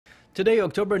Today,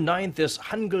 October 9th, is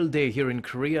Hangeul Day here in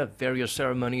Korea. Various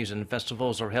ceremonies and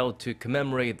festivals are held to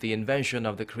commemorate the invention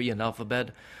of the Korean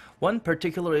alphabet. One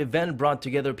particular event brought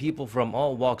together people from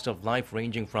all walks of life,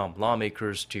 ranging from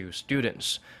lawmakers to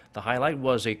students. The highlight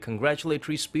was a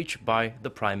congratulatory speech by the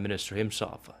Prime Minister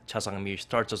himself. Cha Sang-mi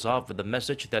starts us off with a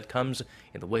message that comes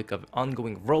in the wake of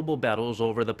ongoing verbal battles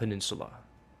over the peninsula.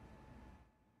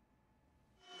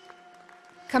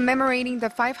 Commemorating the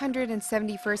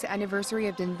 571st anniversary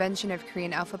of the invention of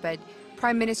Korean alphabet,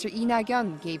 Prime Minister Lee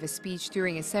Nak-yon gave a speech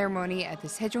during a ceremony at the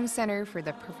Sejong Center for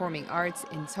the Performing Arts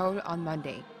in Seoul on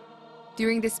Monday.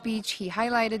 During the speech, he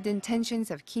highlighted the intentions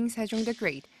of King Sejong the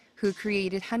Great, who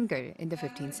created Hangeul in the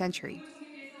 15th century.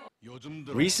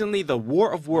 Recently, the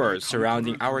war of words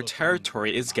surrounding our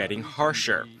territory is getting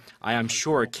harsher. I am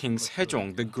sure King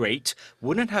Sejong the Great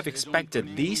wouldn't have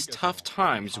expected these tough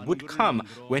times would come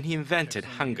when he invented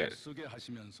Hangeul.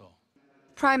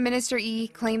 Prime Minister Lee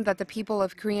claimed that the people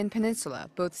of Korean Peninsula,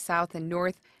 both south and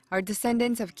north, are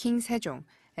descendants of King Sejong,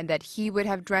 and that he would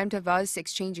have dreamt of us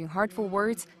exchanging heartful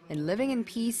words and living in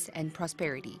peace and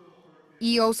prosperity.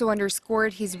 Lee also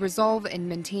underscored his resolve in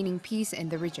maintaining peace in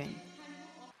the region.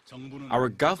 Our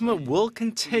government will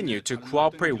continue to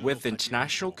cooperate with the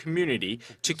international community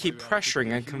to keep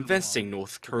pressuring and convincing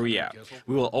North Korea.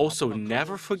 We will also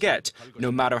never forget,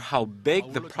 no matter how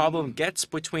big the problem gets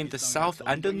between the South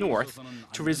and the North,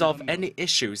 to resolve any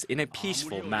issues in a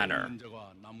peaceful manner.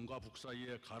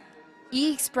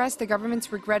 Lee expressed the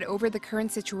government's regret over the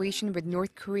current situation with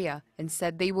North Korea and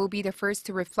said they will be the first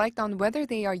to reflect on whether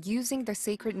they are using the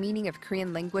sacred meaning of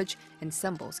Korean language and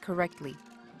symbols correctly.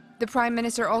 The Prime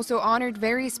Minister also honored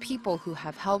various people who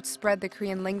have helped spread the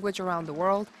Korean language around the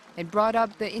world and brought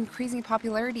up the increasing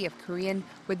popularity of Korean,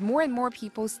 with more and more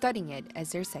people studying it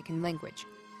as their second language.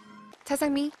 Cha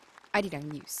Sang-mi,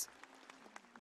 Arirang News.